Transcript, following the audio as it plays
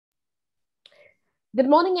Good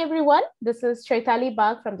morning, everyone. This is Chaitali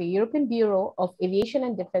Bagh from the European Bureau of Aviation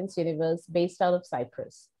and Defense Universe based out of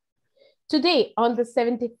Cyprus. Today, on the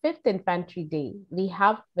 75th Infantry Day, we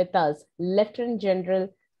have with us Lieutenant General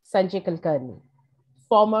Sanjay Kulkarni,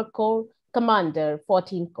 former Corps Commander,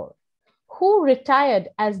 14th Corps, who retired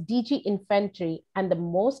as DG Infantry. And the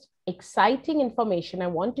most exciting information I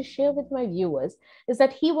want to share with my viewers is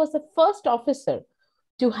that he was the first officer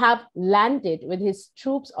to have landed with his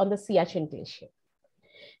troops on the Siachen Glacier.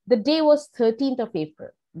 The day was 13th of April,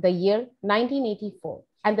 the year 1984,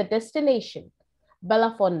 and the destination,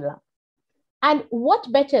 Belafonla. And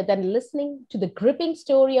what better than listening to the gripping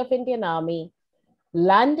story of Indian Army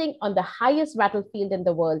landing on the highest battlefield in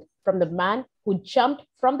the world from the man who jumped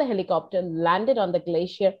from the helicopter, landed on the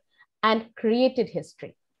glacier, and created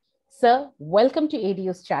history. Sir, welcome to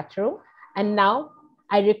ADU's chat room. And now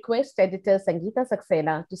I request editor Sangeeta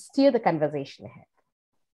Saxena to steer the conversation ahead.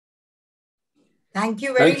 Thank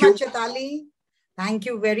you very much, Chaitali. Thank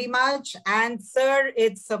you very much. And sir,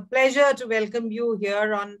 it's a pleasure to welcome you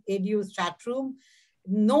here on ADU's chat room.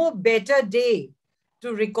 No better day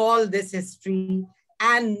to recall this history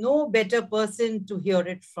and no better person to hear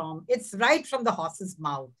it from. It's right from the horse's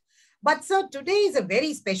mouth. But sir, today is a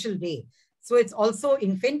very special day. So it's also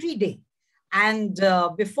Infantry Day. And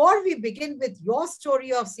before we begin with your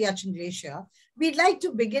story of Siachen Glacier, we'd like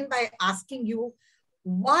to begin by asking you,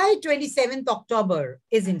 why 27th October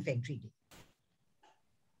is Infantry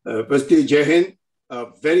Day? Firstly, Jai Hind,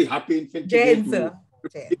 very happy Infantry Day. Jai Hind,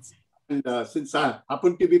 sir. And since I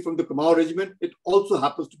happen to be from the Kumaon Regiment, it also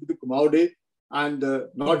happens to be the Kumaon Day. And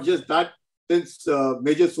not just that, since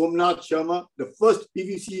Major Somnath Sharma, the first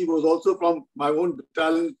PVC was also from my own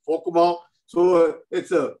battalion for Kumaon. So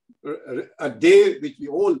it's a day which we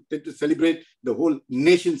all tend to celebrate. The whole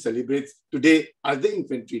nation celebrates today as the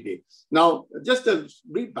Infantry Day. Now, just a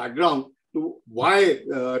brief background to why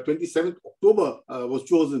 27th October was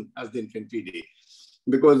chosen as the Infantry Day.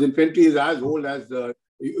 Because infantry is as old as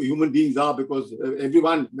human beings are, because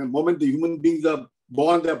everyone, the moment the human beings are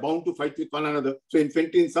born, they're bound to fight with one another. So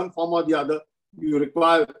infantry in some form or the other, you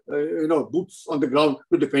require, boots on the ground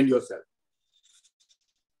to defend yourself.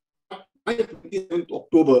 Why 27th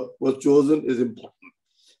October was chosen is important.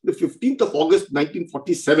 The 15th of August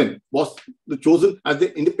 1947 was chosen as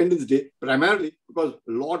the Independence Day, primarily because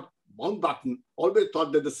Lord Mountbatten always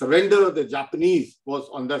thought that the surrender of the Japanese was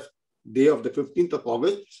on the day of the 15th of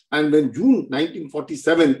August. And when June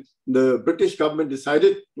 1947, the British government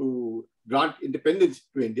decided to grant independence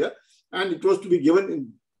to India, and it was to be given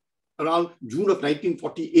in around June of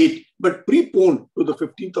 1948, but preponed to the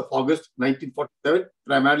 15th of August 1947,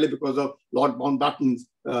 primarily because of Lord Mountbatten's,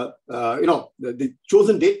 the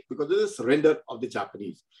chosen date because of the surrender of the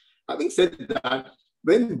Japanese. Having said that,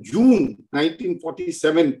 when June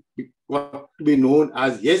 1947 got to be known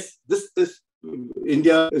as, yes, this is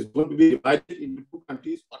India is going to be divided into two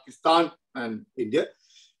countries, Pakistan and India,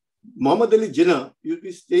 Muhammad Ali Jinnah used to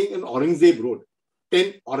be staying in Aurangzeb Road.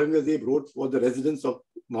 10 Aurangzeb Road was the residence of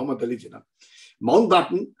Muhammad Ali Jinnah.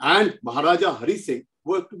 Mountbatten and Maharaja Hari Singh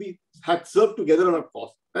had served together on a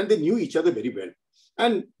cross, and they knew each other very well.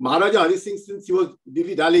 And Maharaja Hari Singh, since he was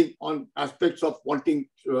dilly-dallying on aspects of wanting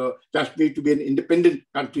Kashmir to be an independent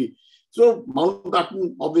country, so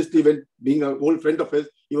Mountbatten, obviously, when being an old friend of his,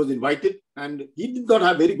 he was invited, and he did not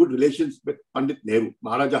have very good relations with Pandit Nehru,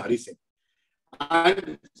 Maharaja Hari Singh.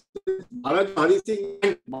 And Maharaja Hari Singh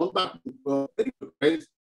and Mountbatten were very good friends.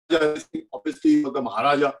 Obviously, was the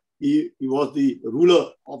Maharaja. He was the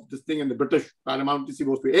ruler of this thing, and the British paramountcy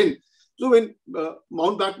was to end. So when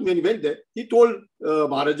Mountbatten, when he went there, he told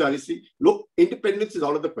Maharaja Hari Singh, look, independence is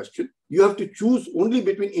out of the question. You have to choose only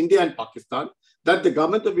between India and Pakistan. That the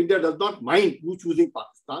government of India does not mind you choosing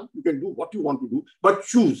Pakistan. You can do what you want to do, but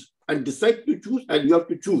choose and decide to choose, and you have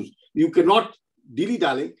to choose. You cannot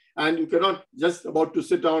dilly-dally, and you cannot just about to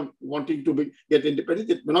sit down wanting to get independence.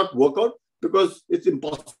 It may not work out because it's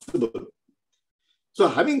impossible. So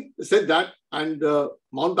having said that, and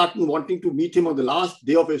Mountbatten wanting to meet him on the last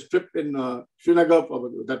day of his trip in Srinagar,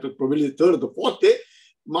 that was probably the third or the fourth day,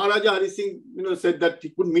 Maharaja Hari Singh said that he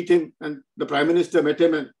couldn't meet him, and the Prime Minister met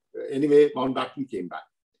him, and anyway, Mountbatten came back.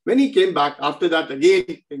 When he came back, after that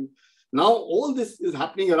again, now all this is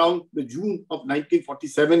happening around the June of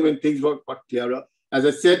 1947 when things got clearer. As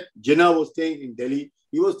I said, Jinnah was staying in Delhi.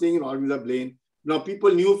 He was staying in Aurangzeb Lane. Now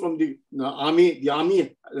people knew from the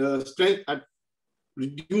army strength had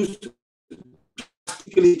reduced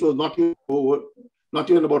drastically. It was not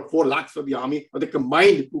even about 4 lakhs of the army of the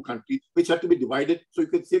combined two countries, which had to be divided. So you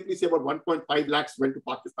could safely say about 1.5 lakhs went to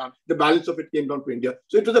Pakistan. The balance of it came down to India.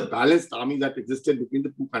 So it was a balanced army that existed between the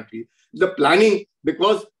two countries. The planning,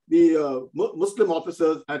 because the Muslim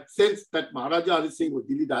officers had sensed that Maharaja Hari Singh was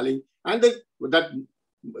dilly-dallying, and that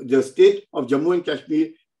the state of Jammu and Kashmir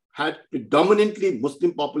had predominantly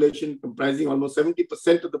Muslim population, comprising almost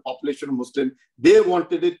 70% of the population of Muslim. They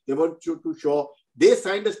wanted it. They weren't too sure. They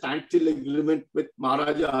signed a standstill agreement with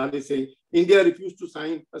Maharaja Hari Singh. India refused to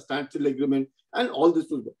sign a standstill agreement, and all this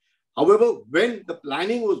was. However, when the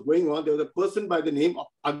planning was going on, there was a person by the name of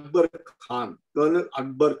Akbar Khan, Colonel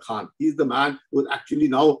Akbar Khan. He's the man who actually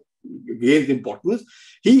now gained importance.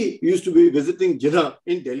 He used to be visiting Jinnah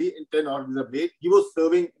in Delhi in 10 hours a day. He was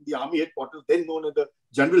serving in the army headquarters, then known as the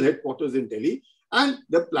general headquarters in Delhi. And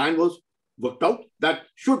the plan was worked out that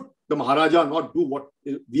should the Maharaja not do what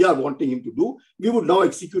we are wanting him to do, we would now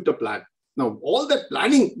execute a plan. Now, all that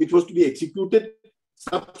planning which was to be executed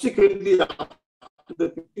subsequently after the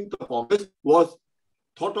 15th of August was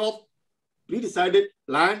thought of, pre-decided,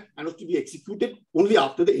 planned, and was to be executed only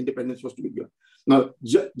after the independence was to be given. Now,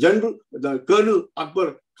 Colonel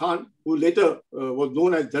Akbar Khan, who later was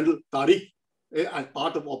known as General Tariq, as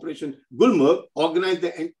part of Operation Gulmarg, organized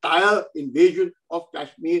the entire invasion of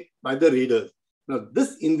Kashmir by the raiders. Now,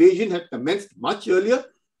 this invasion had commenced much earlier,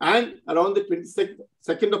 and around the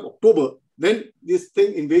 22nd of October, when this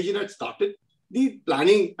invasion had started, the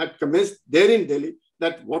planning had commenced there in Delhi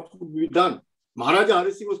that what could be done. Maharaja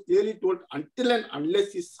Hari Singh was clearly told until and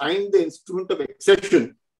unless he signed the instrument of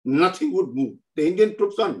accession, nothing would move. The Indian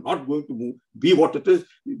troops are not going to move, be what it is.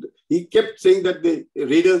 He kept saying that the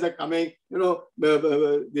raiders are coming. You know,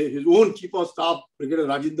 his own chief of staff, Brigadier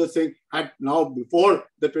Rajinder Singh, had now before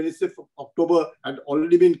the 26th of October had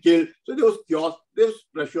already been killed. So there was chaos, there was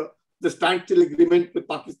pressure. The standstill agreement with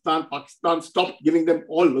Pakistan stopped giving them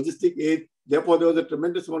all logistic aid. Therefore, there was a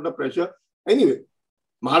tremendous amount of pressure. Anyway,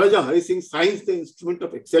 Maharaja Hari Singh signs the instrument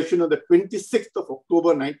of accession on the 26th of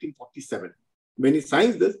October, 1947. When he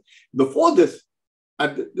signs this, before this,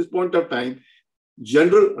 at this point of time,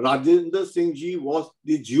 General Rajendra Singh Ji was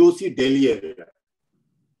the GOC Delhi area.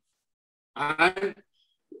 And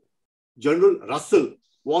General Russell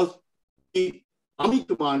was the army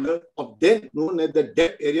commander of then known as the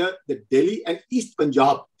DEP area, the Delhi and East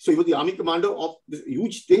Punjab. So he was the army commander of this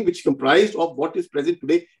huge thing which comprised of what is present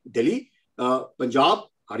today, Delhi, Punjab,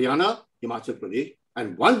 Haryana, Himachal Pradesh.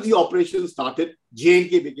 And once the operation started,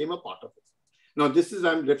 J&K became a part of it. Now, this is,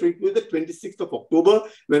 I'm referring to the 26th of October,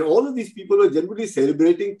 when all of these people were generally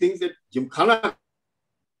celebrating things at Gymkhana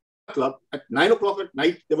Club. At 9 o'clock at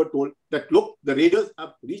night, they were told that, look, the raiders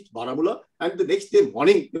have reached Baramulla, and the next day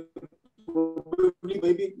morning,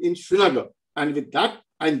 maybe in Srinagar. And with that,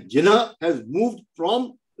 and Jinnah has moved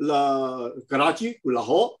from Karachi to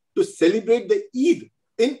Lahore to celebrate the Eid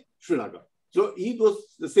in Srinagar. So Eid was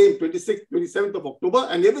the same, 26th, 27th of October,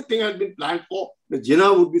 and everything had been planned for. The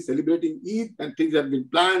Jinnah would be celebrating Eid, and things had been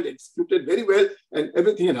planned, executed very well, and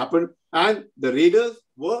everything had happened. And the raiders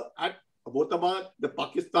were at Abbottabad, the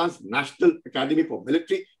Pakistan's National Academy for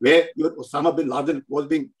Military, where even Osama bin Laden was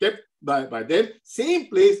being kept by them. Same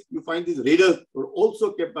place you find these raiders were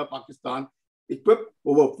also kept by Pakistan, equipped.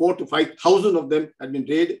 Over 4,000 to 5,000 of them had been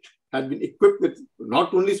raided, had been equipped with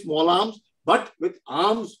not only small arms, but with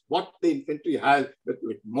arms, what the infantry has,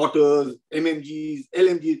 with mortars, MMGs,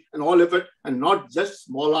 LMGs, and all of it, and not just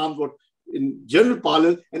small arms, what in general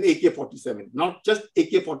parlance, an AK-47. Not just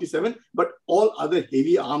AK-47, but all other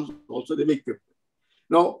heavy arms also they were equipped.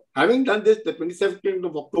 Now, having done this, the 22nd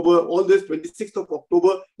of October, all this, 26th of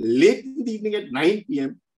October, late in the evening at 9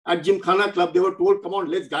 p.m., at Gymkhana Club, they were told, come on,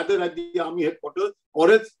 let's gather at the army headquarters, or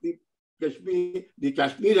else the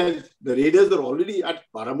Kashmir has, the raiders are already at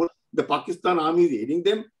Baramulla. The Pakistan army is aiding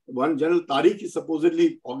them. One General Tariq is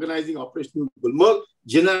supposedly organizing Operation Gulmarg.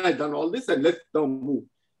 Jinnah has done all this, and let's now move.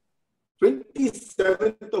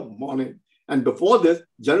 27th of morning. And before this,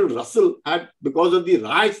 General Russell had, because of the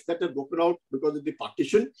riots that had broken out because of the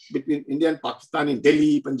partition between India and Pakistan in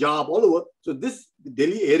Delhi, Punjab, all over. So this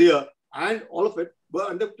Delhi area and all of it were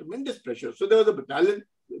under tremendous pressure. So there was a battalion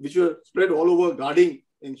which were spread all over guarding,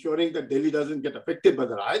 ensuring that Delhi doesn't get affected by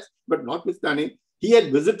the riots. But notwithstanding, he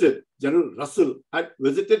had visited, General Russell had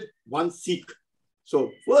visited one Sikh.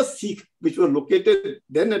 So first Sikh, which were located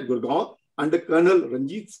then at Gurgaon under Colonel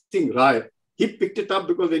Ranjit Singh Rai, he picked it up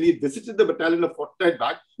because when he visited the battalion a fortnight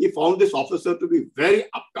back, he found this officer to be very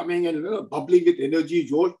upcoming and bubbling with energy,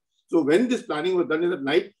 George. So when this planning was done in the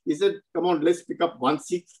night, he said, come on, let's pick up one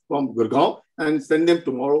Sikh from Gurgaon and send them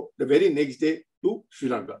tomorrow, the very next day, to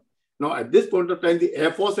Srinagar. Now, at this point of time, the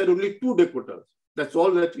Air Force had only 2 Dakotas. That's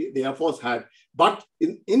all that the Air Force had. But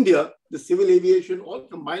in India, the civil aviation all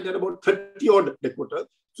combined had about 30 odd Dakotas.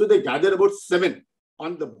 So they gathered about 7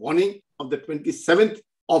 on the morning of the 27th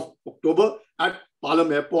of October at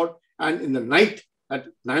Palam Airport. And in the night, at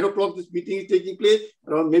 9 o'clock this meeting is taking place,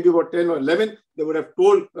 around maybe about 10 or 11, they would have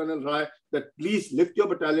told Colonel Rai that please lift your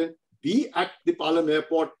battalion, be at the Palam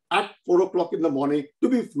airport at 4 o'clock in the morning to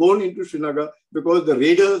be flown into Srinagar because the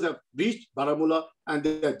raiders have reached Baramulla and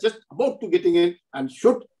they are just about to getting in. And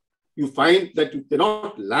should you find that you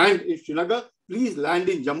cannot land in Srinagar, please land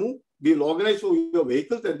in Jammu. We will organize for your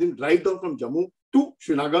vehicles and then drive down from Jammu to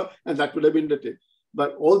Srinagar, and that would have been the thing.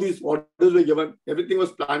 But all these orders were given, everything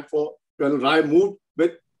was planned for. Colonel Rai moved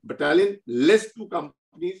with battalion, less 2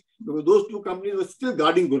 companies, because those 2 companies were still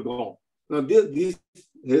guarding Gurgaon. Now, his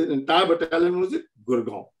entire battalion was at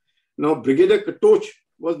Gurgaon. Now, Brigadier Katoch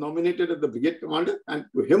was nominated as the brigade commander, and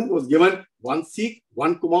to him was given 1 Sikh,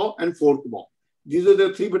 1 Kumaon, and 4 Kumaon. These are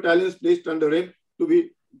the 3 battalions placed under him to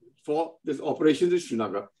be for this operations in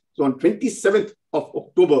Srinagar. So, on 27th of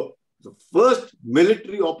October, the first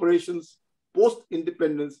military operations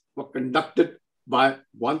post-independence were conducted by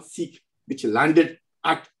 1 Sikh, which landed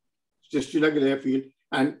at Srinagar airfield,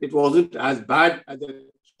 and it wasn't as bad as they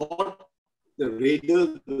thought. The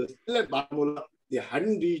raiders were still at Baramulla. They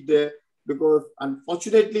hadn't reached there because,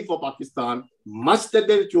 unfortunately for Pakistan, must that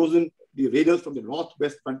they had chosen the raiders from the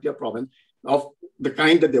northwest frontier province of the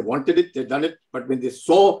kind that they wanted it, they'd done it. But when they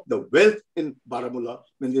saw the wealth in Baramulla,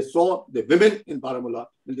 when they saw the women in Baramulla,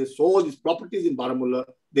 when they saw these properties in Baramulla,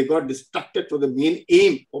 they got distracted for the main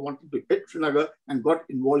aim of wanting to hit Srinagar and got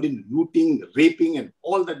involved in looting, raping, and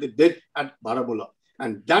all that they did at Baramulla.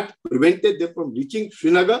 And that prevented them from reaching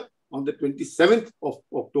Srinagar on the 27th of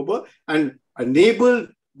October and enabled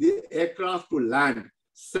the aircraft to land.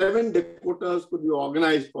 7 Dakotas could be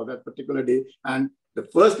organized for that particular day. And the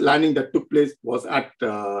first landing that took place was at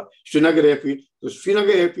Srinagar airfield. So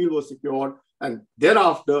Srinagar airfield was secured. And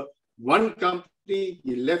thereafter, 1 company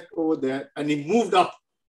he left over there and he moved up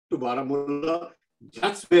to Baramulla.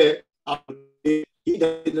 That's where he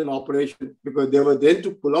did an operation because they were then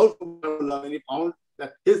to pull out from Baramulla and he found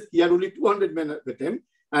that he had only 200 men with him.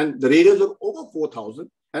 And the raiders were over 4,000,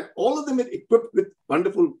 and all of them were equipped with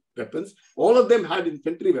wonderful weapons. All of them had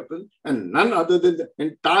infantry weapons, and none other than the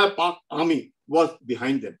entire Pak army was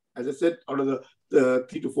behind them. As I said, out of the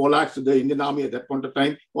 3 to 4 lakhs of the Indian army at that point of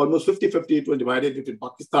time, almost 50-50 it was divided between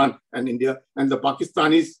Pakistan and India, and the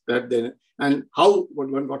Pakistanis that then. And how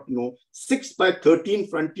one got to know, 6 by 13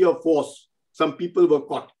 frontier force, some people were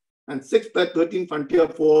caught, and 6 by 13 frontier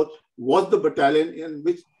force was the battalion in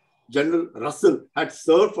which General Russell had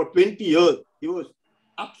served for 20 years. He was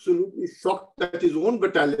absolutely shocked that his own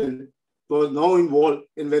battalion was now involved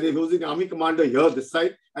in where he was the army commander here, this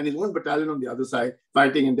side, and his own battalion on the other side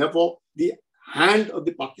fighting. And therefore, the hand of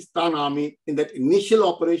the Pakistan army in that initial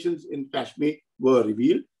operations in Kashmir were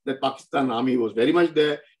revealed. That Pakistan army was very much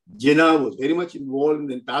there. Jinnah was very much involved in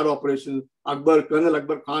the entire operation. Colonel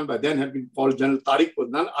Akbar Khan by then had been called General Tariq, was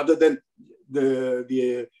none other than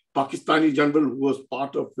the Pakistani general who was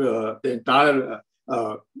part of the entire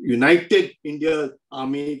United India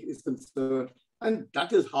Army is concerned. And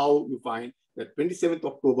that is how you find that 27th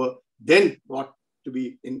October then got to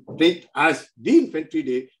be in print as the Infantry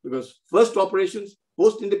Day, because first operations,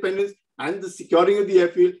 post-independence, and the securing of the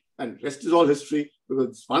airfield, and rest is all history,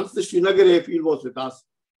 because once the Srinagar airfield was with us,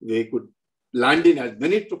 they could land in as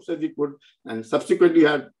many troops as we could, and subsequently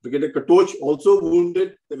had Brigadier Katoch also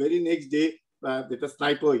wounded the very next day with a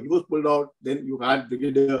sniper. He was pulled out. Then you had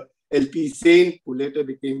Brigadier L.P. Sain, who later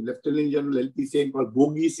became Lieutenant General L.P. Sain, called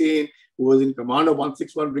Bogi Sain, who was in command of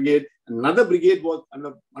 161 Brigade. Another brigade was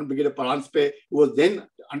under one Brigadier Paranspe, who was then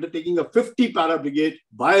undertaking a 50 para brigade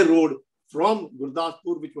by road from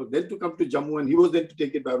Gurdaspur, which was then to come to Jammu, and he was then to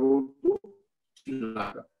take it by road to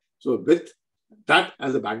Srinagar. So with that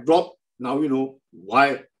as a backdrop, now you know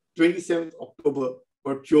why 27th October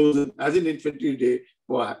were chosen as an Infantry Day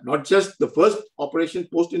for not just the first operation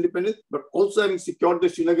post-independence, but also having secured the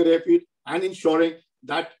Srinagar airfield and ensuring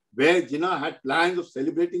that where Jinnah had plans of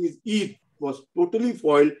celebrating his Eid was totally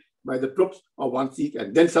foiled by the troops of 1 Sikh.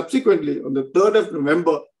 And then subsequently, on the 3rd of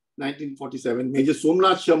November 1947, Major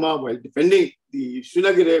Somnath Sharma, while defending the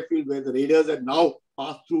Srinagar airfield, where the raiders had now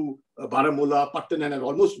passed through Baramulla, Patan, and had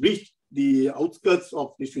almost reached the outskirts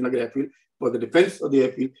of the Srinagar airfield, for the defense of the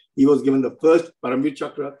airfield, he was given the first Paramveer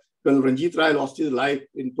Chakra. Colonel Ranjit Rai lost his life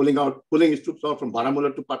in pulling his troops out from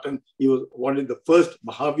Baramulla to Patan. He was awarded the first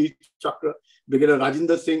Mahavir Chakra. Brigadier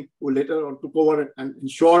Rajinder Singh, who later on took over and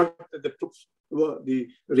ensured that the troops, the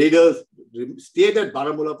raiders, stayed at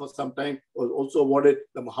Baramulla for some time, was also awarded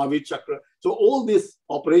the Mahavir Chakra. So all these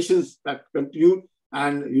operations that continued,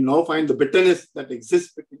 and you now find the bitterness that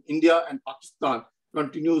exists between India and Pakistan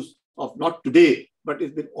continues of not today, but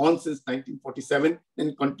it's been on since 1947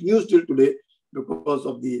 and continues till today because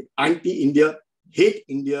of the anti-India, hate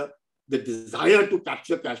India, the desire to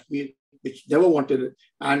capture Kashmir, which never wanted it.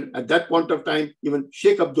 And at that point of time, even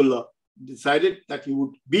Sheikh Abdullah decided that he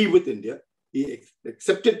would be with India. He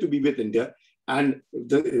accepted to be with India. And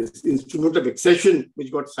the instrument of accession,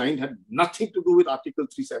 which got signed, had nothing to do with Article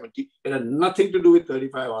 370. It had nothing to do with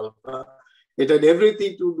 35 Alpha. It had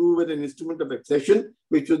everything to do with an instrument of accession,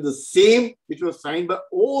 which was the same, which was signed by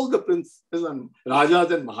all the princes and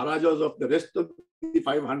Rajas and Maharajas of the rest of the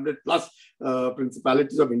 500 plus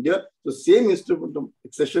principalities of India. The same instrument of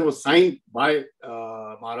accession was signed by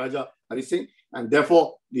Maharaja Hari Singh. And therefore,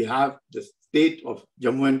 we have the state of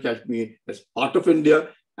Jammu and Kashmir as part of India,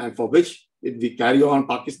 and for which if we carry on,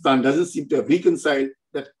 Pakistan doesn't seem to have reconciled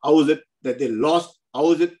that. How is it that they lost?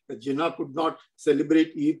 How is it that Jinnah could not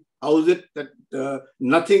celebrate Eid? How is it that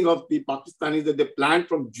nothing of the Pakistanis that they planned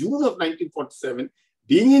from June of 1947,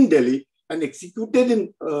 being in Delhi and executed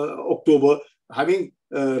in October, having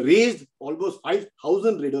raised almost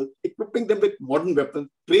 5,000 raiders, equipping them with modern weapons,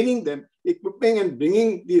 training them, equipping and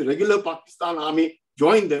bringing the regular Pakistan army,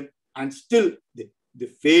 join them, and still they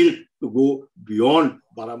failed to go beyond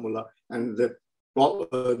Baramulla. And the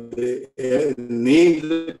names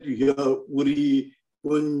that you hear, Uri,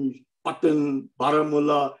 Punj, Patan,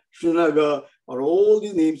 Baramulla, Srinagar, or all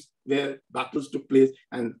these names where battles took place.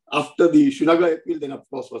 And after the Srinagar appeal, then of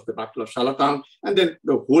course was the Battle of Shalatan, and then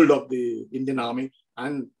the hold of the Indian Army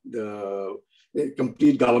and the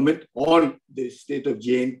complete government on the state of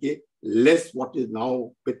J&K, less what is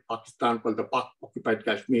now with Pakistan called the Pak-occupied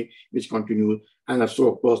Kashmir, which continues. And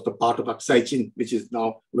also, of course, the part of Siachen, which is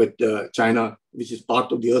now with China, which is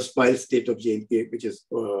part of the erstwhile state of J&K, which is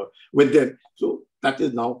with them. So that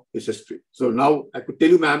is now his history. So now I could tell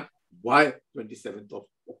you, ma'am, why 27th of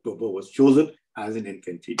October was chosen as an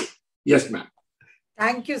infantry day. Yes, ma'am.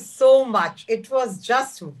 Thank you so much. It was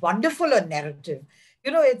just wonderful a narrative.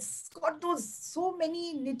 You know, it's got those so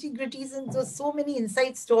many nitty-gritties and those so many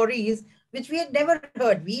inside stories which we had never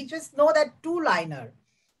heard. We just know that two-liner,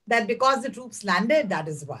 that because the troops landed, that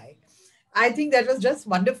is why. I think that was just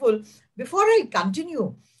wonderful. Before I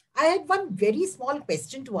continue, I had one very small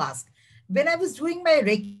question to ask. When I was doing my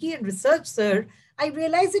Recce and research, sir, I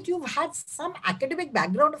realized that you've had some academic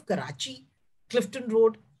background of Karachi, Clifton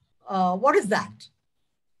Road. What is that?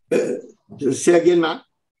 Say again, ma'am.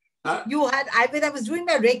 When I was doing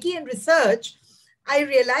my Recce and research, I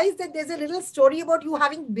realized that there's a little story about you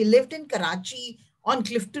having lived in Karachi on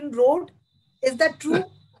Clifton Road. Is that true?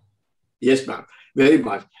 Yes, ma'am. Very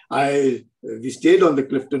much. We stayed on the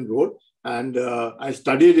Clifton Road, and I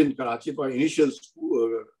studied in Karachi for initial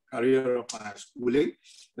career of my schooling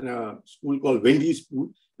in a school called Wendy School,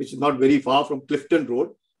 which is not very far from Clifton Road.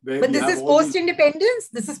 But this is post-independence?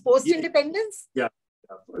 This is post-independence? Yeah.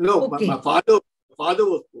 No, okay. my father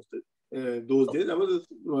was posted those days. I was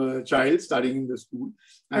a child studying in the school.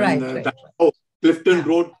 And that's how Clifton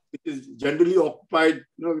Road, which is generally occupied,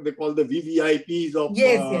 they call the VVIPs of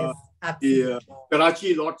the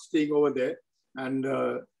Karachi lot staying over there. And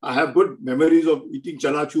I have good memories of eating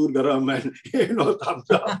chanachur garam and thumbs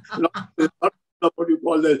up. What you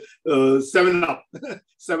call the 7-Up,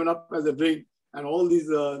 7-Up as a drink, and all these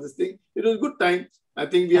this thing. It was a good time. I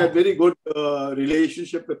think we had very good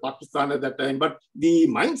relationship with Pakistan at that time. But the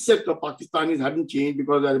mindset of Pakistanis hadn't changed,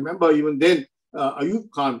 because I remember even then Ayub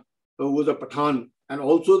Khan, who was a Pathan and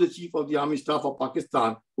also the chief of the army staff of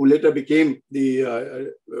Pakistan, who later became the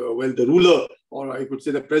ruler, or I could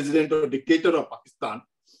say the president or dictator of Pakistan.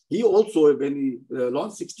 He also, when he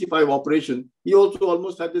launched 65 operation, he also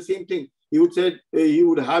almost had the same thing. He would say he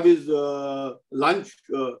would have his lunch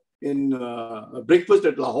in breakfast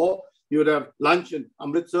at Lahore. He would have lunch in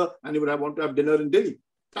Amritsar, and he would want to have dinner in Delhi.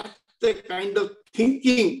 That's the kind of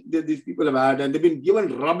thinking that these people have had, and they've been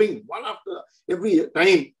given rubbing one after every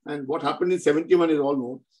time. And what happened in 71 is all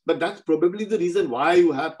known. But that's probably the reason why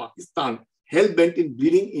you have Pakistan hell-bent in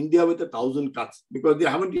bleeding India with 1,000 cuts, because they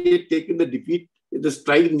haven't yet taken the defeat, the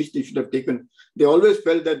stride in which they should have taken. They always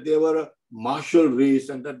felt that they were a martial race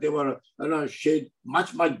and that they were a shade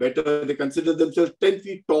much, much better. They considered themselves 10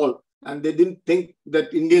 feet tall, and they didn't think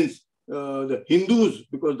that Indians, the Hindus,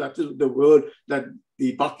 because that is the word that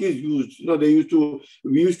the Pakis used.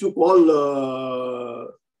 We used to call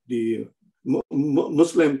the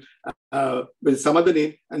Muslims with some other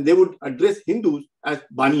name, and they would address Hindus as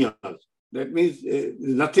Baniyas. That means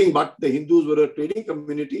nothing but the Hindus were a trading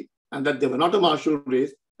community, and that they were not a martial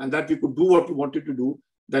race, and that we could do what we wanted to do,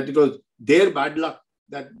 that it was their bad luck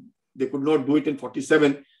that they could not do it in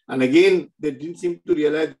 47. And again, they didn't seem to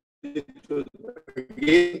realize it was,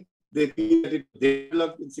 again, they feel that it was their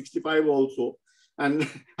luck in 65 also. And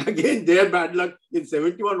again, their bad luck in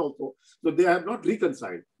 71 also. So they have not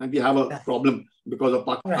reconciled. And we have a problem because of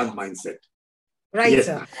Pakistan's mindset. Right, Yes,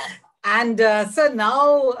 sir. And sir,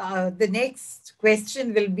 now the next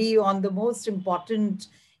question will be on the most important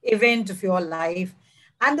event of your life.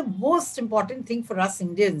 And the most important thing for us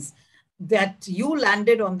Indians, that you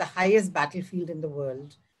landed on the highest battlefield in the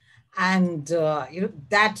world. And,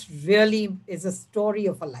 that really is a story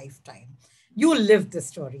of a lifetime. You lived the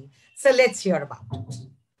story. So let's hear about it.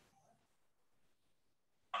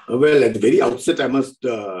 Well, at the very outset, I must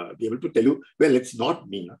be able to tell you, well, it's not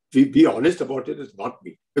me. Be honest about it, it's not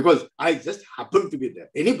me. Because I just happened to be there.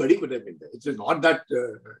 Anybody could have been there. It's not that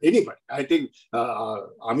anybody. I think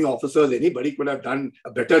army officers, anybody could have done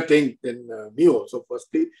a better thing than me also,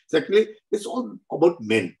 firstly. Secondly, it's all about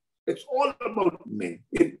men. It's all about men.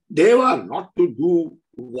 They are not to do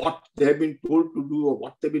what they've been told to do or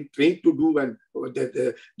what they've been trained to do, and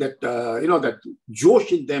that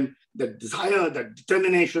josh in them, that desire, that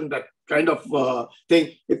determination, that kind of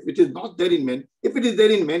thing. If it is not there in men, if it is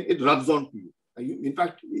there in men, it rubs on to you. In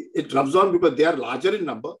fact, it rubs on because they are larger in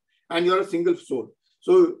number and you are a single soul.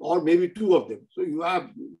 So, or maybe two of them. So you have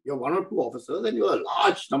one or two officers and you have a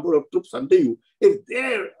large number of troops under you. If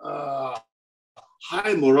their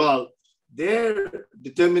high morale, their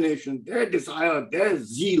determination, their desire, their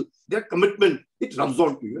zeal, their commitment, it rubs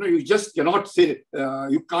on to you. You just cannot say,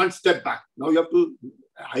 you can't step back. Now you have to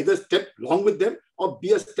either step along with them or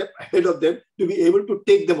be a step ahead of them to be able to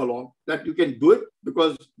take them along, that you can do it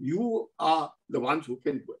because you are the ones who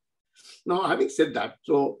can do it. Now, having said that,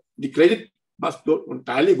 so the credit must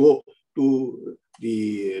entirely go to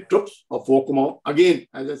the troops of 4 Kumaon. Again,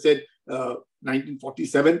 as I said,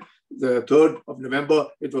 1947, the 3rd of November,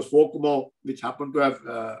 it was 4 Kumaon, which happened to have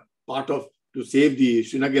to save the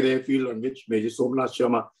Srinagar airfield, on which Major Somnath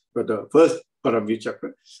Sharma got the first Paramveer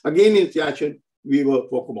Chakra. Again in Siachen, we were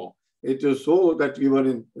 4 Kumaon. It was so that we were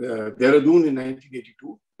in Dehradun in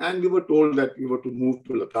 1982, and we were told that we were to move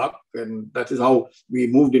to Ladakh, and that is how we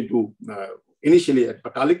moved into, initially at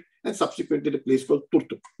Patalik, and subsequently a place called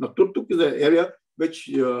Turtuk. Now, Turtuk is an area which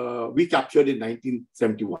we captured in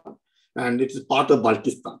 1971, and it is part of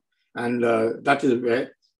Baltistan. And that is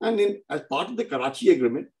where, and as part of the Karachi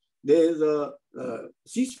agreement, there is a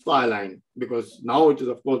ceasefire line, because now it is,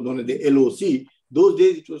 of course, known as the LOC. Those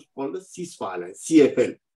days it was called the ceasefire line,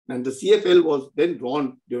 CFL. And the CFL was then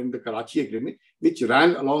drawn during the Karachi agreement, which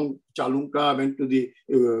ran along Chalunka, went to the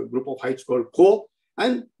group of heights called Kho.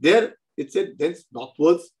 And there it said, then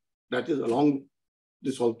northwards, that is along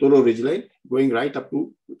this Altoro ridgeline, going right up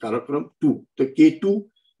to Karakoram 2. The K2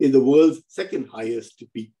 is the world's second highest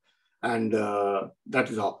peak. And that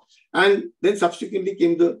is how. And then subsequently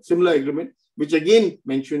came the similar agreement, which again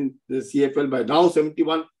mentioned the CFL. By now,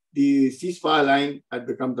 71, the ceasefire line had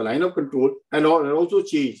become the line of control, and it also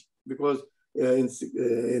changed because during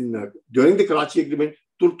the Karachi agreement,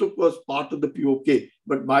 Turtuk was part of the POK,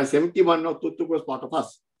 but by 71, now Turtuk was part of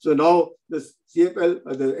us. So now the CFL,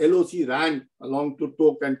 the LOC ran along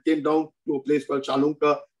Turtuk and came down to a place called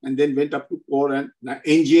Chalunka, and then went up to Kor and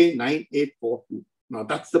NJ 9842. Now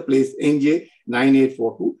that's the place, NJ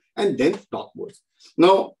 9842, and then northwards.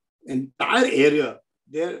 Now, entire area,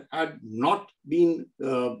 there had not been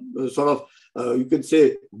you could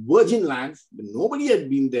say, virgin lands. Nobody had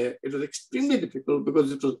been there. It was extremely difficult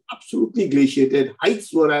because it was absolutely glaciated.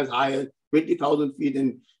 Heights were as high as 20,000 feet,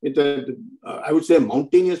 and it had, I would say, a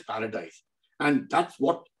mountainous paradise. And that's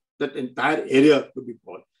what that entire area could be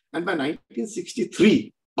called. And by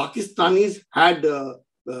 1963, Pakistanis had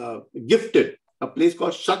gifted a place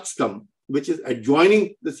called Shaksgam, which is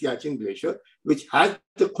adjoining the Siachen Glacier, which has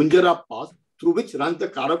the Khunjara Pass, through which runs the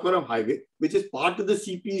Karakoram Highway, which is part of the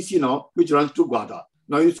CPEC now, which runs to Gwadar.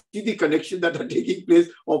 Now you see the connection that are taking place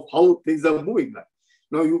of how things are moving.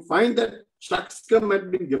 Now you find that Shaksgam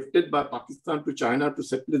had been gifted by Pakistan to China to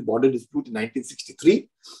settle its border dispute in 1963.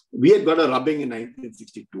 We had got a rubbing in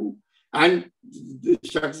 1962. And the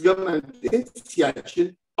Shaksgam and in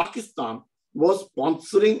Siachen, Pakistan was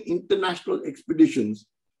sponsoring international expeditions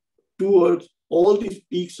towards all these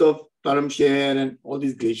peaks of Taramsher and all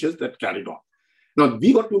these glaciers that carried on. Now,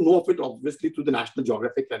 we got to know of it, obviously, through the National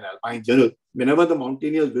Geographic and Alpine Journal. Whenever the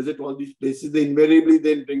mountaineers visit all these places, they invariably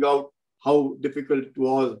then bring out how difficult it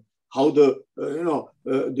was, how the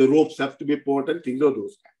ropes have to be put and things of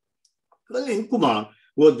those kinds. Well, in Kumar,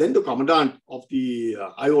 who was then the commandant of the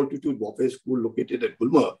high altitude warfare school located at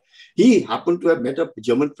Gulmarg, he happened to have met a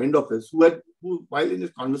German friend of his who while in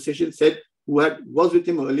his conversation said, was with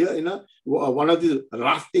him earlier in one of these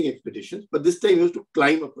rafting expeditions, but this time he was to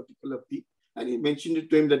climb a particular peak, and he mentioned it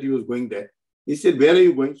to him that he was going there. He said, "Where are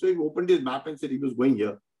you going?" So he opened his map and said he was going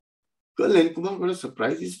here. Colonel N. Kumar got a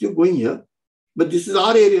surprise. He said, you're going here, but this is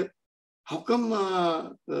our area. How come?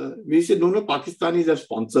 We said, no, Pakistanis have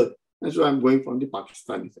sponsored. And so I'm going from the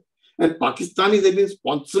Pakistanis. And Pakistanis have been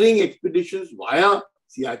sponsoring expeditions via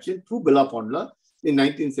Siachen through Bellafondla in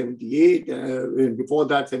 1978, before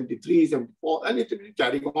that, 73, 74, and it has been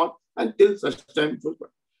carrying on until such time.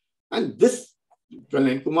 And this,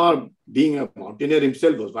 Colonel N. Kumar, being a mountaineer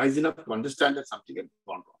himself, was wise enough to understand that something had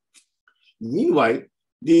gone wrong. Meanwhile,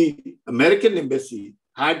 the American embassy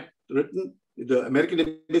in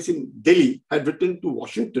Delhi had written to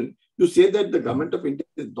Washington to say that the government of India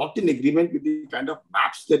is not in agreement with the kind of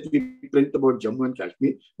maps that we print about Jammu and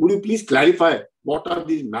Kashmir. Would you please clarify what are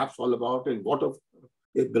these maps all about, and what of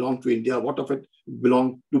it belongs to India, what of it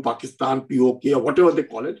belongs to Pakistan, POK, or whatever they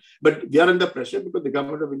call it. But we are under pressure because the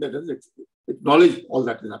government of India doesn't acknowledge all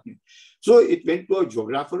that is happening. So it went to a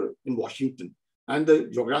geographer in Washington. And the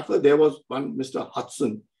geographer there was one Mr.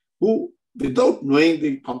 Hudson, who, without knowing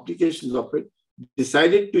the complications of it,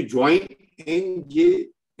 decided to join NJ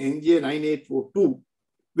 9842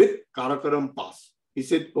 with Karakoram Pass. He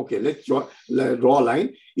said, okay, let's draw a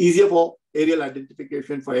line. Easier for aerial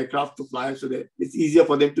identification for aircraft to fly, so that it's easier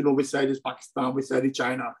for them to know which side is Pakistan, which side is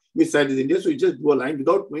China, which side is India. So you just draw a line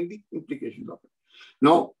without knowing the implications of it.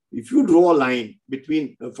 Now, if you draw a line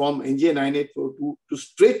between from NJ 9842 to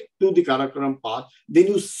straight to the Karakoram Pass, then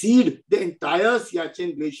you cede the entire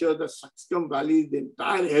Siachen Glacier, the Saksum Valley, the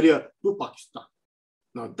entire area to Pakistan.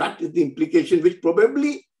 Now, that is the implication which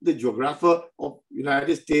probably the geographer of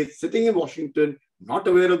United States sitting in Washington, not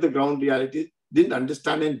aware of the ground realities, didn't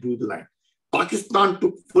understand and drew the line. Pakistan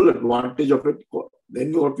took full advantage of it.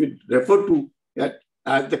 Then what we refer to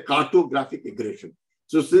as the cartographic aggression.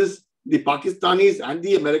 So since the Pakistanis and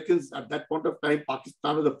the Americans at that point of time,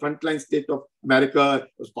 Pakistan was the frontline state of America,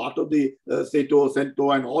 was part of the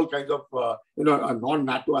CENTO, and all kinds of a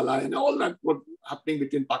non-NATO ally, and all that was happening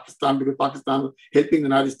between Pakistan, because Pakistan was helping the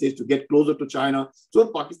United States to get closer to China. So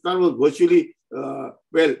Pakistan was virtually,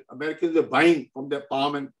 Americans were buying from their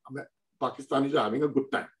palm, and Pakistanis were having a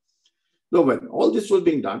good time. So when all this was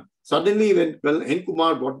being done, suddenly when Colonel N.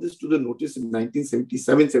 Kumar brought this to the notice in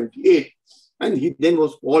 1977-78, and he then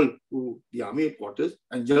was called to the army headquarters,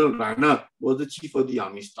 and General Raina was the chief of the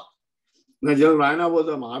army staff. Now, General Raina was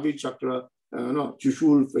a Mahavir Chakra,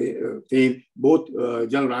 Chushul fame. Both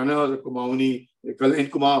General Raina was a Kumaoni, Colonel N.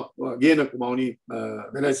 Kumar, again a Kumaoni.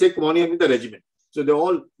 When I say Kumaoni, I mean the regiment. So they're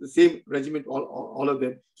all the same regiment, all of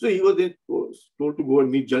them. So he was then told to go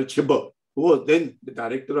and meet General Chibber, who was then the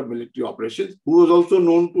director of military operations, who was also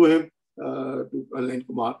known to him, to Colonel N.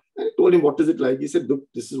 Kumar, and he told him, what is it like? He said, look,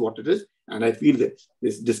 this is what it is. And I feel that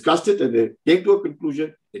they discussed it, and they came to a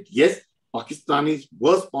conclusion that yes, Pakistanis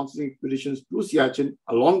were sponsoring expeditions to Siachen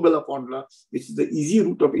along Bellafondla, which is the easy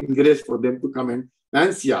route of ingress for them to come in,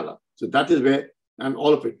 and Siala. So that is where, and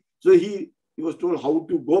all of it. So he was told how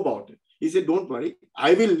to go about it. He said, don't worry,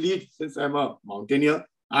 I will lead, since I'm a mountaineer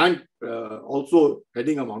and also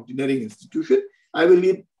heading a mountaineering institution, I will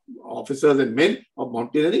lead officers and men of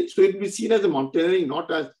mountaineering. So it will be seen as a mountaineering,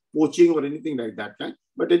 not as coaching or anything like that kind,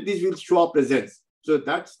 but at least we'll show our presence. So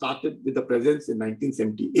that started with the presence in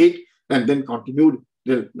 1978 and then continued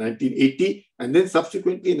till 1980. And then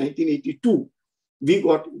subsequently in 1982, we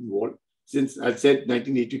got involved. Since I said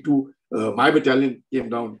 1982, my battalion came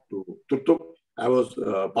down to Turtuk. I was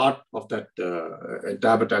part of that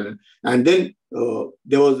entire battalion. And then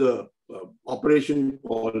there was a operation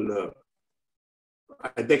called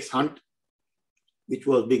Ibex Hunt, which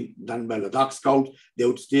was being done by Ladakh Scouts. They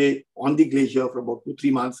would stay on the glacier for about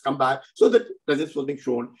 2-3 months, come back. So the presence was being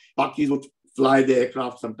shown. Pakis would fly the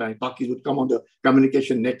aircraft sometimes. Pakis would come on the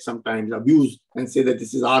communication net sometimes, abuse and say that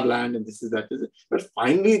this is our land and this is that. But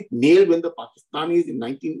finally nailed when the Pakistanis in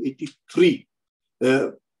 1983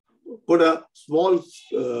 put a small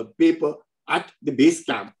paper at the base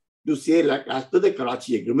camp to say, like, as per the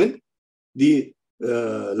Karachi agreement, the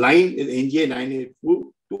line is NJ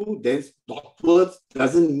 982, then northwards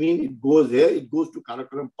doesn't mean it goes there, it goes to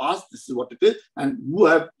Karakoram Pass. This is what it is, and you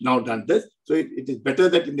have now done this. So it is better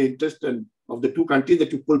that in the interest of the two countries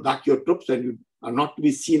that you pull back your troops and you are not to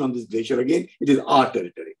be seen on this glacier again. It is our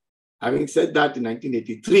territory. Having said that, in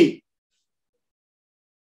 1983,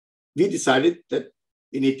 we decided that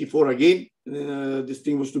in 84 again, this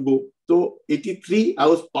thing was to go. So 83, I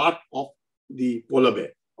was part of the Polar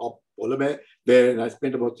Bear, where I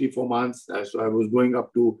spent about 3-4 months. So I was going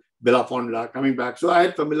up to Bellafondla, coming back. So I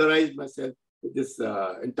had familiarized myself with this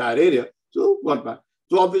entire area. So got back.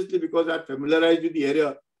 So obviously, because I had familiarized with the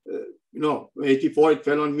area, 84, it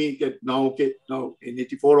fell on me that now in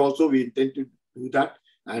 84 also we intend to do that,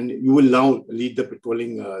 and you will now lead the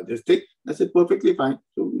patrolling this thing. I said, perfectly fine.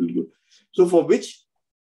 So we'll do. So for which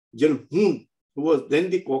General Hoon, who was then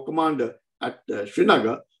the corps commander at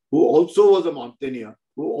Srinagar, who also was a mountaineer,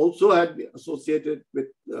 who also had been associated with,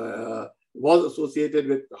 was associated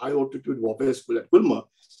with high altitude warfare school at Gulmarg.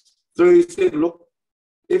 So he said, look,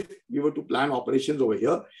 if we were to plan operations over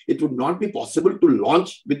here, it would not be possible to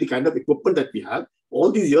launch with the kind of equipment that we have. All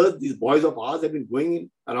these years, these boys of ours have been going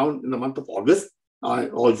around in the month of August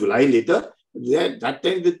or July later. That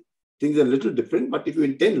time, the things are a little different. But if you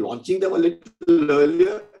intend launching them a little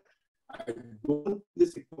earlier, I don't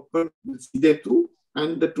this equipment will see them through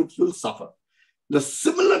and the troops will suffer. The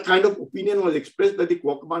similar kind of opinion was expressed by the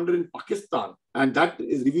corps commander in Pakistan, and that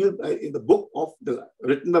is revealed in the book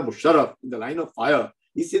written by Musharraf, In the Line of Fire.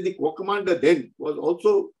 He said the corps commander then was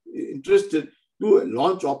also interested to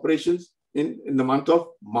launch operations in the month of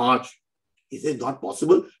March. He said not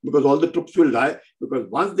possible because all the troops will die. Because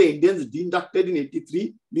once the Indians deinducted in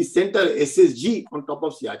 83, we sent our SSG on top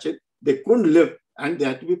of Siachen. They couldn't live and they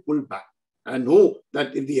had to be pulled back. I know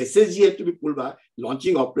that if the SSG had to be pulled back,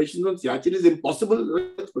 launching operations on Siachen is impossible.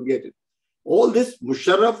 Let's forget it. All this,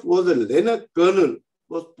 Musharraf was a lieutenant colonel,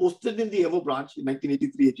 was posted in the Evo branch in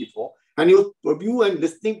 1983-84, and he was preview and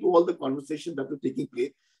listening to all the conversations that were taking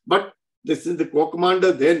place. But this is the corps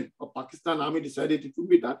commander then of Pakistan Army decided it would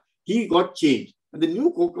be done. He got changed, and the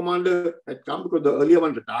new corps commander had come because the earlier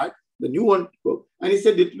one retired. The new one, and he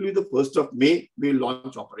said it will be the 1st of May we will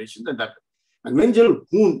launch operations, and that. And when General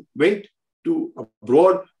Hoon went to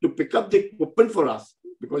abroad to pick up the equipment for us,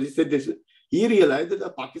 because he said this, he realized that the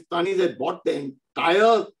Pakistanis had bought the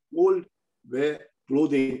entire cold wear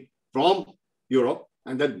clothing from Europe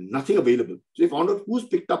and that nothing available. So he found out who's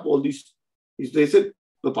picked up all these. They said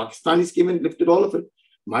the Pakistanis came and lifted all of it.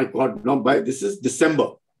 My God, now this is December.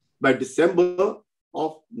 By December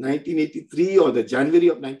of 1983 or the January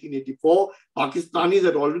of 1984, Pakistanis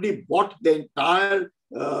had already bought the entire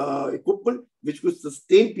equipment which could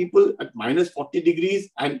sustain people at -40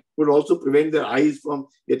 degrees and could also prevent their eyes from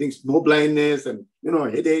getting snow blindness and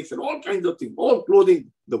headaches and all kinds of things. All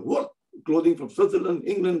clothing, the work clothing from Switzerland,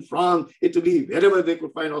 England, France, Italy, wherever they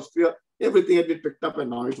could find, Austria, everything had been picked up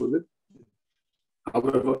and now it was it.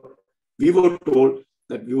 However, we were told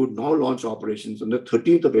that we would now launch operations on the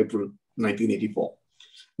 13th of April 1984.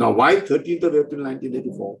 Now, why 13th of April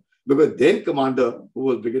 1984? Because then commander, who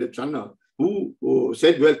was Brigadier Channa, who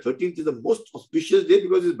said, well, 13th is the most auspicious day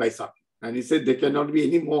because it's Baisakhi. And he said there cannot be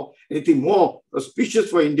anything more auspicious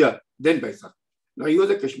for India than Baisakhi. Now, he was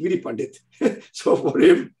a Kashmiri Pandit. So for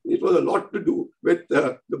him, it was a lot to do with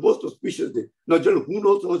the most auspicious day. Now, General Hoon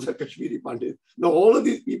also was a Kashmiri Pandit. Now, all of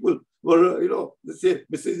these people were, they say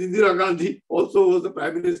Mrs. Indira Gandhi also was the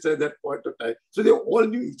Prime Minister at that point of time. So they all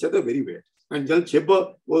knew each other very well. And General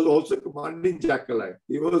Chebba was also commanding Jackalai.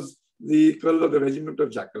 He was the colonel of the regiment of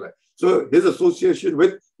Jackalai. So his association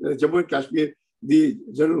with Jammu and Kashmir, the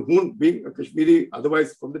General Hoon being a Kashmiri,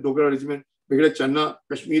 otherwise from the Dogra regiment, Brigadier Channa,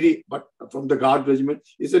 Kashmiri, but from the Guard regiment,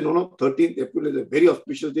 he said, no, 13th April is a very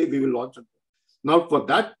auspicious day, we will launch it. Now for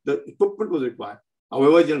that, the equipment was required.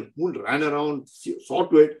 However, General Hoon ran around, saw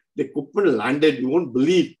to it, the equipment landed, you won't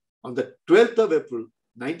believe, on the 12th of April,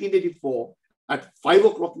 1984, at 5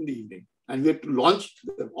 o'clock in the evening. And we had to launch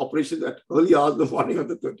the operation at early hours of the morning of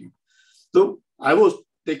the 13th. So I was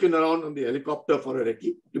taken around on the helicopter for a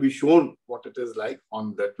recce to be shown what it is like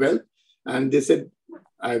on the 12th. And they said,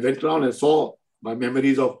 I went around and saw my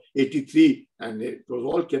memories of 83 and it was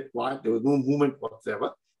all kept quiet. There was no movement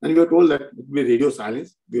whatsoever. And we were told that it will be radio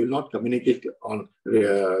silence. We will not communicate on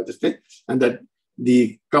this thing. And that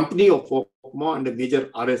the company of Fokma under Major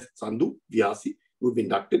R.S. Sandhu, Vyasi, would be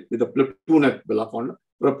inducted with a platoon at Belafonda,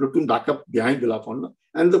 or a platoon backup behind Belafonda,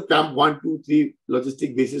 and the Camp 1, 2, 3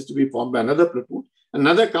 logistic bases to be formed by another platoon.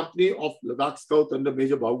 Another company of Ladakh Scouts under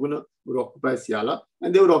Major Bauguna would occupy Siala,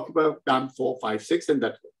 and they would occupy Camp 4, 5, 6, and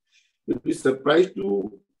that way. You'd be surprised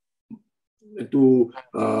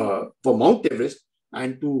for Mount Everest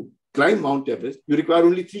and to climb Mount Everest, you require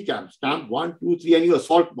only 3 camps, Camp 1, 2, 3, and you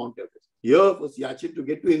assault Mount Everest. Here for Siachen to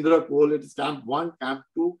get to Indra Col, it is Camp 1, Camp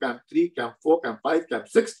 2, Camp 3, Camp 4, Camp 5, Camp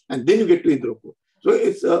 6, and then you get to Indra Col. So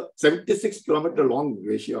it's a 76-kilometer long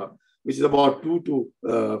glacier, which is about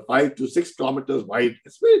 5 to 6 kilometers wide.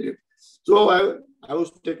 It's very different. So I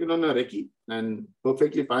was taken on a recce and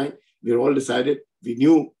perfectly fine. We all decided. I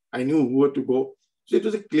knew who were to go. So it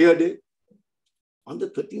was a clear day. On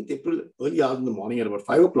the 13th April, early hours in the morning at about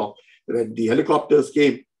 5 o'clock, when the helicopters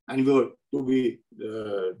came and we were to be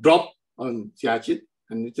dropped on Siachen,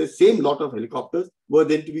 and it's the same lot of helicopters were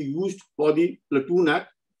then to be used for the platoon at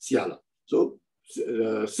Siala. So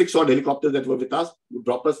 6 odd helicopters that were with us would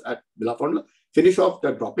drop us at Belafonda, finish off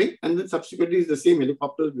the dropping, and then subsequently the same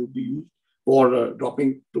helicopters would be used for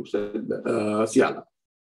dropping troops at Siala.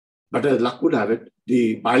 But as luck would have it,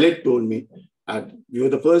 the pilot told me, and we were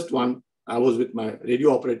the first one. I was with my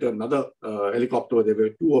radio operator, another helicopter. There were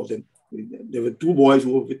two of them. There were two boys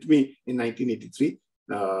who were with me in 1983.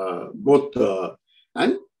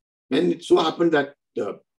 And when it so happened that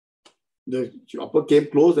the chopper came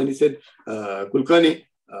close and he said, Kulkarni,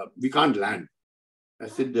 we can't land. I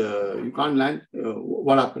said, you can't land?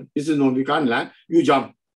 What happened? He said, no, we can't land. You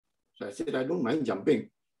jump. So I said, I don't mind jumping.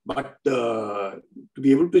 But to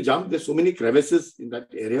be able to jump, there's so many crevices in that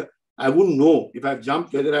area. I wouldn't know if I've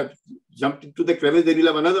jumped, whether I've jumped into the crevice, then we'll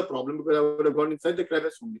have another problem because I would have gone inside the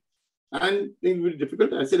crevice only. And it will be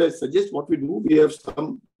difficult. I said, I suggest what we do, we have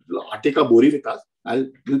some Ateka Bori with us.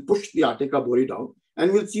 We'll push the Ateka Bori down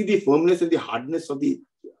and we'll see the firmness and the hardness of the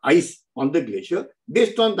ice on the glacier.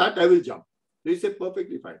 Based on that, I will jump. They said,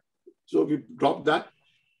 perfectly fine. So we dropped that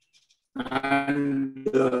and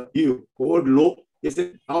he hovered low. He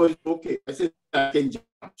said, now it's okay. I said, I can jump.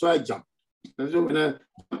 So I jumped. And so when I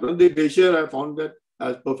jumped on the glacier, I found that I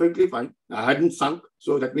was perfectly fine. I hadn't sunk.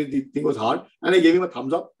 So that means the thing was hard. And I gave him a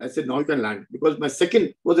thumbs up. I said, now you can land. Because my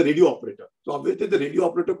second was a radio operator. So obviously the radio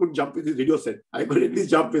operator couldn't jump with his radio set. I could at least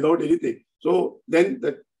jump without anything. So then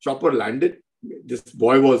the chopper landed. This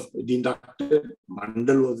boy was de-inducted.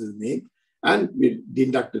 Mandal was his name. And we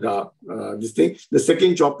de-inducted this thing. The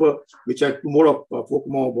second chopper, which had two more of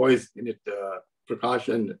Folkmore boys in it,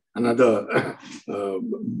 Prakash and another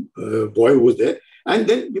boy who was there. And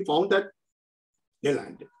then we found that they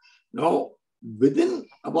landed. Now, within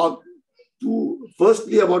about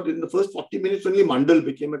firstly, about in the first 40 minutes, only Mandal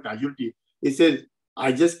became a casualty. He said,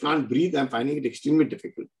 I just can't breathe. I'm finding it extremely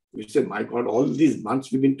difficult. We said, my God, all these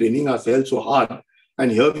months we've been training ourselves so hard.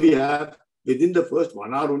 And here we have, within the first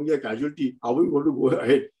 1 hour, only a casualty. How are we going to go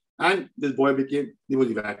ahead? And this boy he was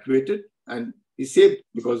evacuated and he saved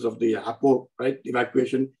because of the APO, right?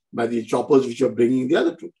 Evacuation by the choppers which were bringing the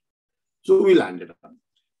other troops. So we landed.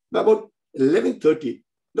 About 11:30,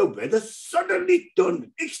 the weather suddenly turned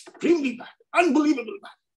extremely bad, unbelievable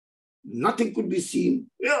bad. Nothing could be seen.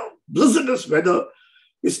 Blizzardous weather.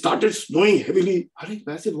 It started snowing heavily.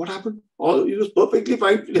 I said, what happened? It was perfectly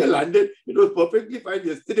fine. I landed. It was perfectly fine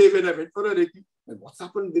yesterday when I went for a recce. And what's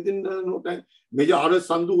happened within no time? Major R.S.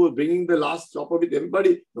 Sandhu was bringing the last chopper with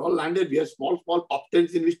everybody. We all landed. We had small pup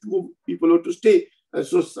tents in which 2 people were to stay.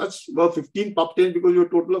 So such were 15 pup tents because you were a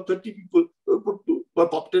total of 30 people. Put 2 per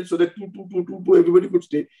pup tent so that 2, everybody could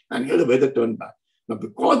stay. And here the weather turned bad. Now,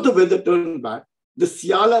 because the weather turned bad, the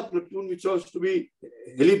Siala platoon, which was to be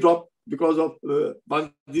heli-dropped because of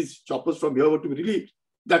once these choppers from here were to be relieved,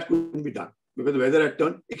 that couldn't be done because the weather had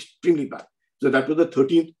turned extremely bad. So that was the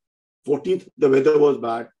 13th. 14th, the weather was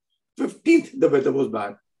bad. 15th, the weather was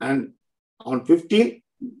bad. And on 15th,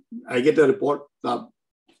 I get a report that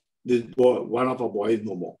this boy, one of our boys,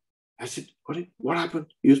 no more. I said, what happened?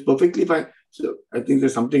 He was perfectly fine. So I think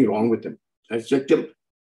there's something wrong with him. I checked him.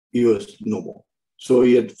 He was no more. So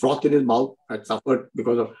he had froth in his mouth, had suffered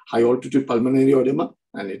because of high altitude pulmonary edema,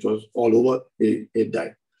 and it was all over. He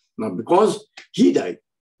died. Now, because he died,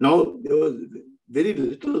 now there was very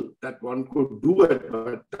little that one could do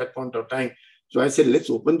at that point of time. So I said, let's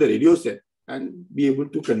open the radio set and be able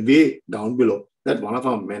to convey down below that one of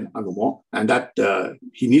our men are no more and that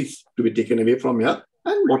he needs to be taken away from here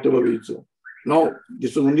and whatever we do. Now,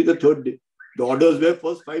 this was only the 3rd day. The orders were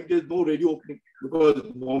first 5 days, no radio opening because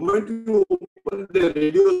the moment you open the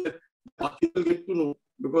radio set, people get to know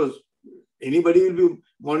because anybody will be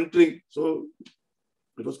monitoring. So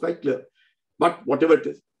it was quite clear. But whatever it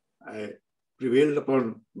is, I prevailed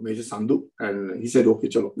upon Major Sandhu and he said, okay,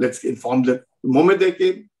 chalo, let's inform them. The moment they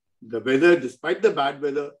came, the weather, despite the bad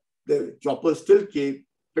weather, the chopper still came,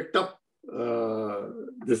 picked up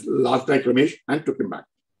this last night Ramesh and took him back.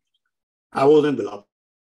 I was in Bilaf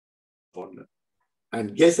Fonda.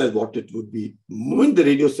 And guess as what it would be. The moment the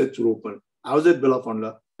radio sets were open, I was at Bilaf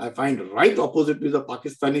Fonda. I find right opposite me the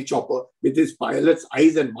Pakistani chopper with his pilot's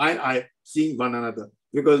eyes and my eye seeing one another.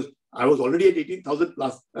 Because I was already at 18,000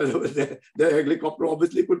 plus. The helicopter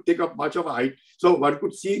obviously could take up much of a height. So one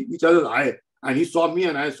could see each other's eye. And he saw me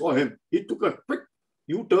and I saw him. He took a quick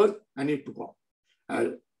U-turn and he took off.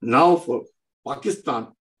 And now for Pakistan,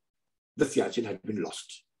 the Siachen had been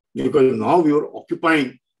lost. Because now we were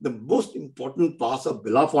occupying the most important pass of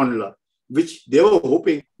Bilafondla, which they were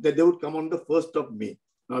hoping that they would come on the 1st of May.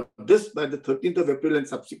 Now this, by the 13th of April and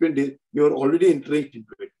subsequent days, we were already entrenched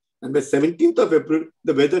into it. And by 17th of April,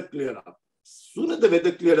 the weather cleared up. Soon as the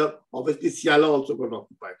weather cleared up, obviously Siala also got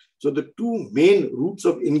occupied. So the 2 main routes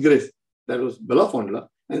of ingress, that was Bilafondla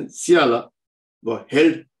and Siala, were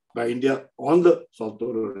held by India on the South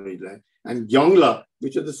Toro Ridge line. And Yongla,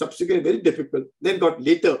 which was the subsequent very difficult, then got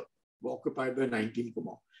later occupied by 19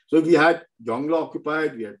 Kumar. So we had Yongla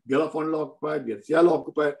occupied, we had Bielafonla occupied, we had Siala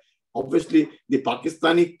occupied. Obviously, the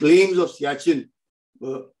Pakistani claims of Siachen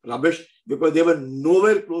were rubbish because they were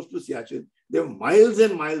nowhere close to Siachen. They were miles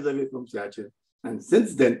and miles away from Siachen. And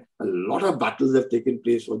since then, a lot of battles have taken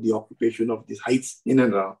place for the occupation of these heights in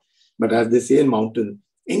and around. But as they say in mountains,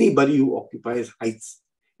 anybody who occupies heights,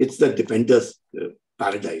 it's the defender's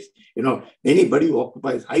paradise. You know, anybody who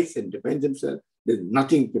occupies heights and defends himself, there's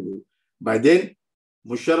nothing to do. By then,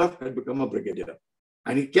 Musharraf had become a brigadier.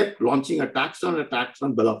 And he kept launching attacks on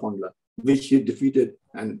Bielafonla, which he defeated,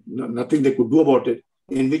 and nothing they could do about it,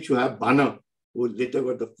 in which you have Bana, who later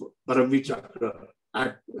got the Paramveer Chakra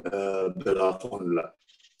at Bielafonla.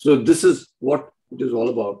 So this is what it is all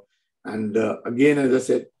about. And again, as I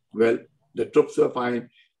said, well, the troops were fine,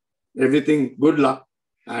 everything, good luck.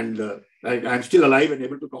 And I'm still alive and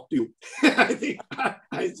able to talk to you. I think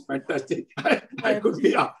it's fantastic. I could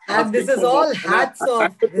be. And this is all hats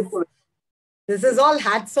off. This is all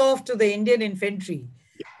hats off to the Indian infantry.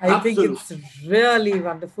 I think it's really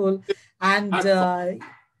wonderful. And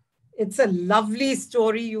it's a lovely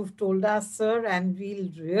story you've told us, sir. And we'll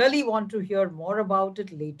really want to hear more about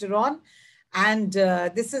it later on. And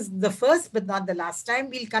this is the first, but not the last time.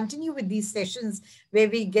 We'll continue with these sessions where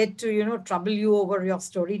we get to, you know, trouble you over your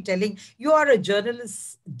storytelling. You are a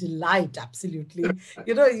journalist's delight, absolutely.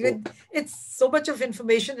 You know, it's so much of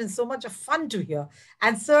information and so much of fun to hear.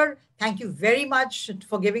 And sir, thank you very much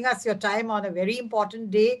for giving us your time on a very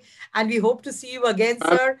important day. And we hope to see you again,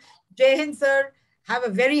 sir. Jai Hind, sir. Have a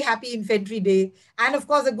very happy Infantry Day. And of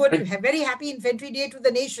course, a very happy Infantry Day to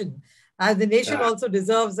the nation. The nation also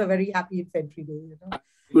deserves a very happy Infantry Day. You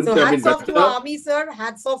know? So hats off to our army, sir.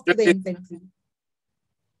 Hats off to the infantry.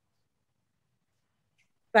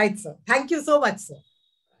 Right, sir. Thank you so much, sir.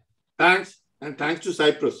 Thanks. And thanks to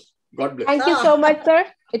Cyprus. God bless. Thank you so much, sir.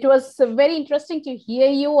 It was very interesting to hear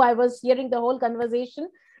you. I was hearing the whole conversation.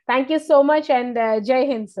 Thank you so much. And Jai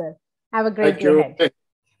Hind, sir. Have a great day ahead.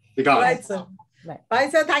 Right, sir. Bye,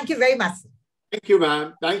 sir. Thank you very much. Thank you,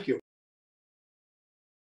 ma'am. Thank you.